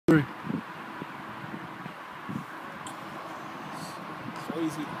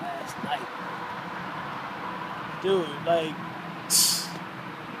crazy last night. Dude, like,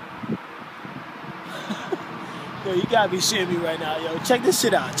 yo, you gotta be shitting me right now, yo. Check this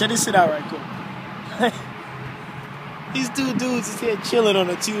shit out. Check this shit out right quick. These two dudes is here chilling on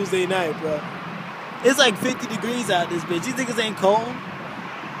a Tuesday night, bro. It's like 50 degrees out this bitch. You niggas ain't cold?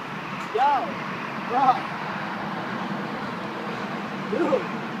 Yo, bro. Dude.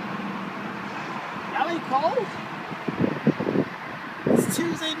 Y'all ain't cold? It's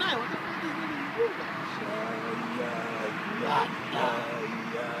Tuesday night. What the fuck is niggas doing?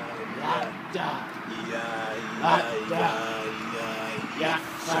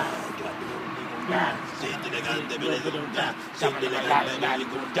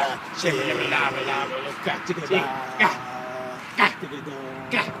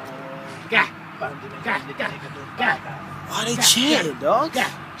 Why they chanting, dog?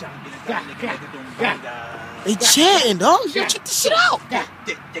 They chanting, dog. Yo, check this shit out.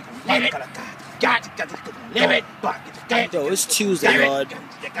 Yo, it's Tuesday, Lord. I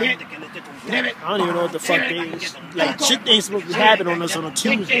don't even know what the fuck they is. Like, shit ain't supposed to be happening on us on a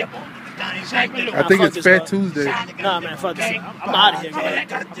Tuesday. I think it's Fat Tuesday. Nah, man, fuck this. I'm out of here, man.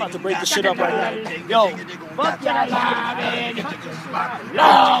 I'm about to break this shit up right now. Yo, fuck y'all, man.